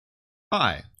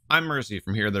Hi, I'm Mercy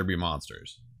from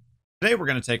HereThereBeMonsters. Today we're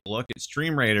going to take a look at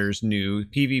Stream Raider's new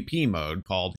PvP mode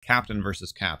called Captain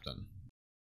vs. Captain.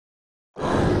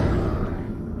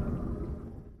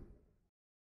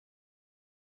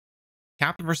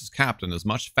 Captain vs. Captain is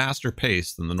much faster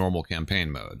paced than the normal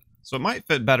campaign mode, so it might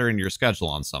fit better into your schedule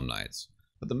on some nights.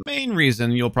 But the main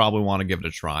reason you'll probably want to give it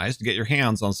a try is to get your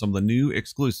hands on some of the new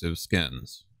exclusive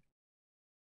skins.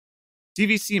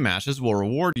 CVC matches will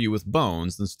reward you with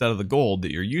bones instead of the gold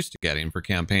that you're used to getting for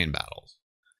campaign battles.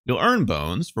 You'll earn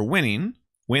bones for winning,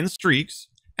 win streaks,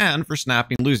 and for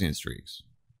snapping losing streaks.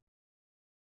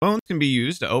 Bones can be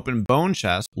used to open bone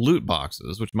chest loot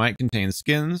boxes, which might contain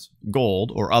skins, gold,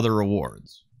 or other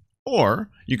rewards. Or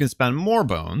you can spend more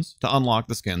bones to unlock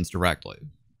the skins directly.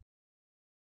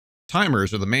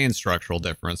 Timers are the main structural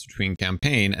difference between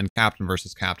campaign and Captain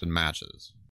vs. Captain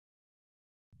matches.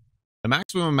 The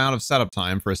maximum amount of setup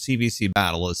time for a CVC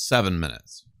battle is 7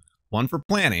 minutes. One for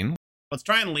planning. Let's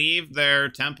try and leave their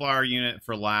Templar unit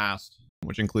for last,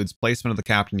 which includes placement of the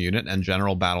captain unit and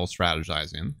general battle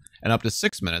strategizing, and up to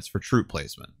 6 minutes for troop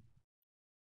placement.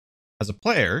 As a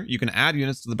player, you can add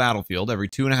units to the battlefield every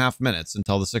 2.5 minutes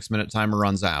until the 6-minute timer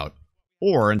runs out,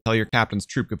 or until your captain's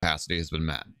troop capacity has been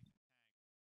met.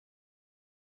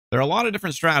 There are a lot of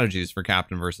different strategies for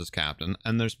Captain vs. Captain,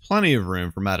 and there's plenty of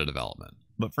room for meta development.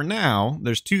 But for now,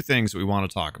 there's two things that we want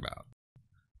to talk about: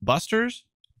 busters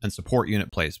and support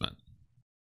unit placement.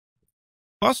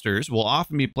 Busters will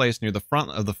often be placed near the front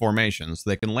of the formation so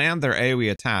they can land their AoE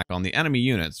attack on the enemy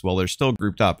units while they're still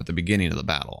grouped up at the beginning of the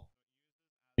battle.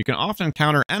 You can often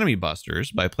counter enemy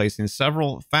busters by placing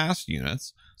several fast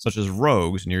units, such as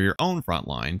rogues, near your own front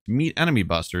line to meet enemy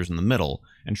busters in the middle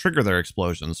and trigger their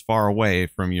explosions far away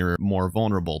from your more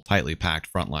vulnerable, tightly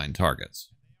packed frontline targets.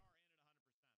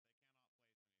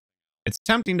 It's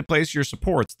tempting to place your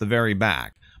supports at the very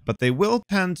back, but they will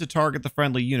tend to target the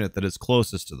friendly unit that is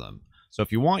closest to them. So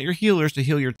if you want your healers to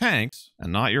heal your tanks,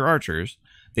 and not your archers,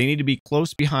 they need to be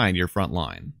close behind your front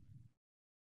line.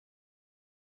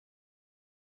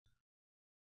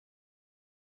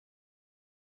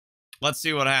 Let's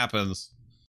see what happens.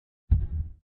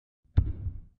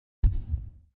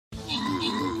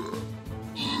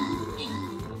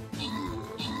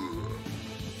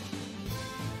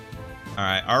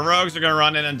 Alright, our rogues are going to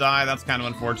run in and die. That's kind of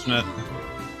unfortunate.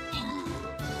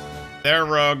 Their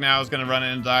rogue now is going to run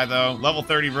in and die, though. Level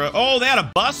 30 rogue. Oh, they had a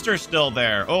buster still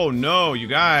there. Oh, no, you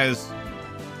guys.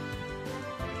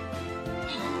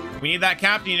 We need that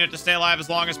captain unit to stay alive as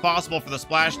long as possible for the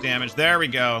splash damage. There we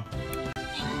go.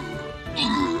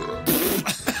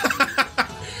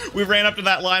 We ran up to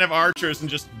that line of archers and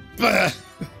just...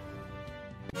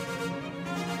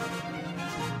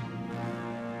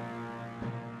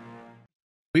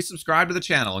 Please subscribe to the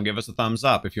channel and give us a thumbs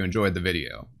up if you enjoyed the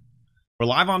video. We're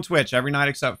live on Twitch every night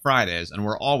except Fridays, and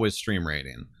we're always stream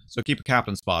raiding, so keep a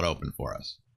captain spot open for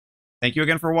us. Thank you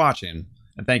again for watching,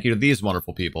 and thank you to these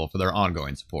wonderful people for their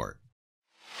ongoing support.